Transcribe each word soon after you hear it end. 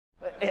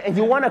And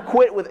you want to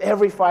quit with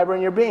every fiber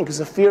in your being because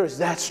the fear is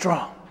that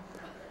strong.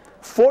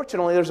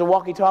 Fortunately, there's a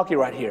walkie-talkie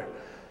right here.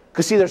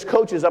 Because see, there's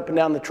coaches up and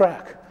down the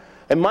track.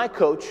 And my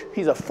coach,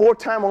 he's a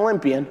 4-time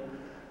Olympian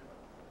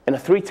and a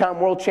 3-time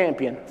world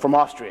champion from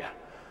Austria.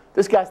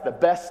 This guy's the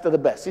best of the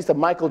best. He's the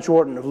Michael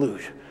Jordan of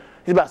luge.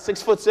 He's about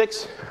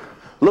 6'6",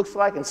 looks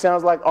like and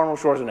sounds like Arnold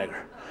Schwarzenegger.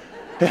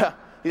 Yeah,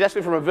 he's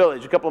actually from a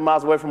village a couple of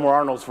miles away from where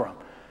Arnold's from.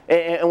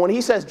 And when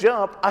he says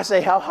jump, I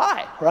say how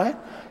high, right?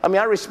 I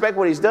mean, I respect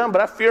what he's done, but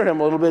I fear him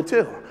a little bit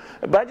too.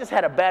 But I just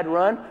had a bad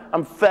run.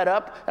 I'm fed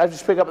up. I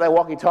just pick up that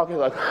walkie-talkie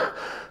like,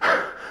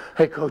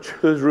 hey, coach,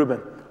 this is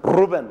Ruben.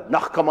 Ruben,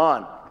 knock, come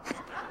on.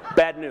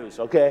 Bad news,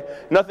 okay?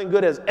 Nothing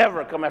good has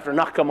ever come after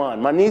knock, come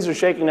on. My knees are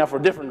shaking now for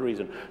a different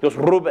reason. He goes,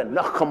 Ruben,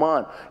 knock, come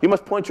on. You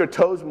must point your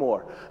toes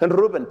more. And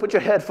Ruben, put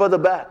your head further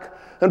back.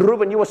 And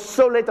Ruben, you were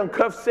so late on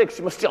curve 6.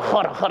 You must still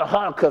hard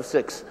on curve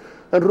 6.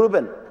 And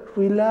Ruben,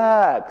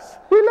 relax,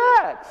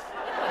 relax.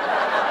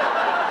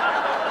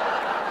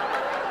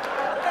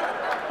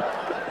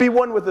 Be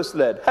one with the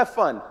sled. Have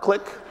fun.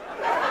 Click.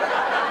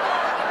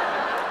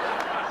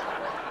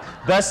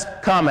 Best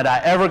comment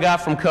I ever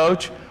got from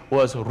Coach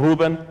was,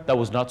 Ruben, that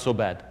was not so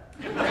bad.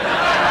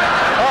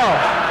 Oh,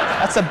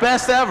 that's the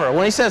best ever.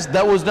 When he says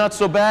that was not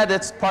so bad,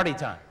 it's party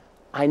time.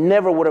 I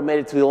never would have made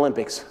it to the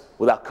Olympics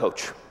without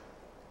Coach.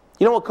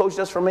 You know what Coach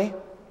does for me?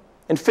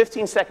 In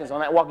 15 seconds on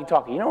that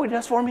walkie-talkie, you know what he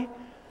does for me?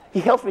 He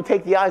helps me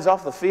take the eyes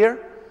off the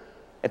fear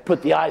and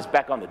put the eyes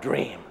back on the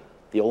dream,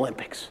 the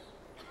Olympics.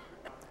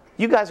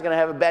 You guys are going to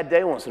have a bad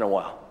day once in a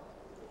while.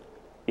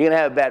 You're going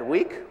to have a bad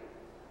week.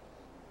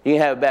 You're going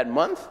to have a bad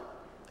month.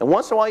 And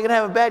once in a while, you're going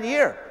to have a bad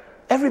year.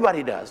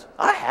 Everybody does.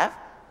 I have.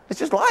 It's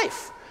just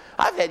life.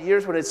 I've had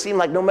years when it seemed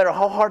like no matter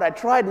how hard I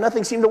tried,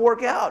 nothing seemed to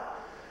work out.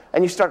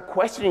 And you start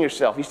questioning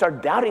yourself. You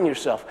start doubting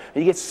yourself.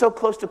 And you get so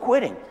close to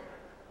quitting.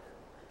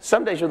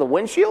 Some days you're the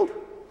windshield.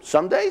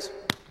 Some days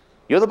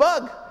you're the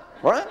bug.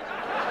 Right?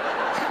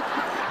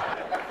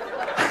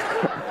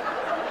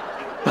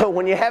 But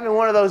when you're having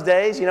one of those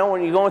days, you know,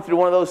 when you're going through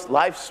one of those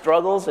life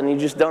struggles and you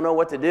just don't know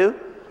what to do,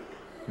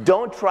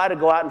 don't try to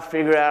go out and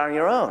figure it out on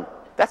your own.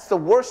 That's the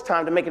worst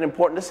time to make an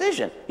important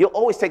decision. You'll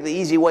always take the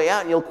easy way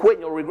out and you'll quit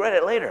and you'll regret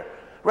it later.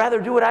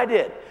 Rather do what I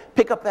did.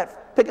 Pick up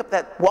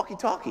that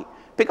walkie-talkie.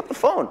 Pick up the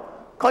phone.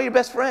 Call your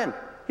best friend,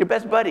 your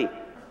best buddy.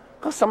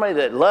 Call somebody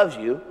that loves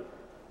you,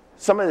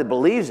 somebody that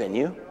believes in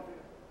you.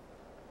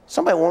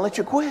 Somebody won't let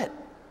you quit.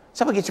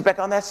 Somebody gets you back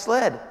on that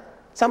sled.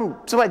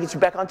 Somebody gets you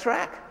back on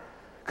track.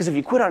 Because if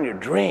you quit on your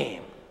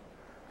dream,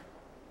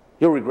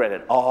 you'll regret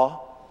it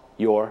all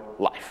your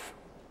life.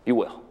 You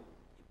will.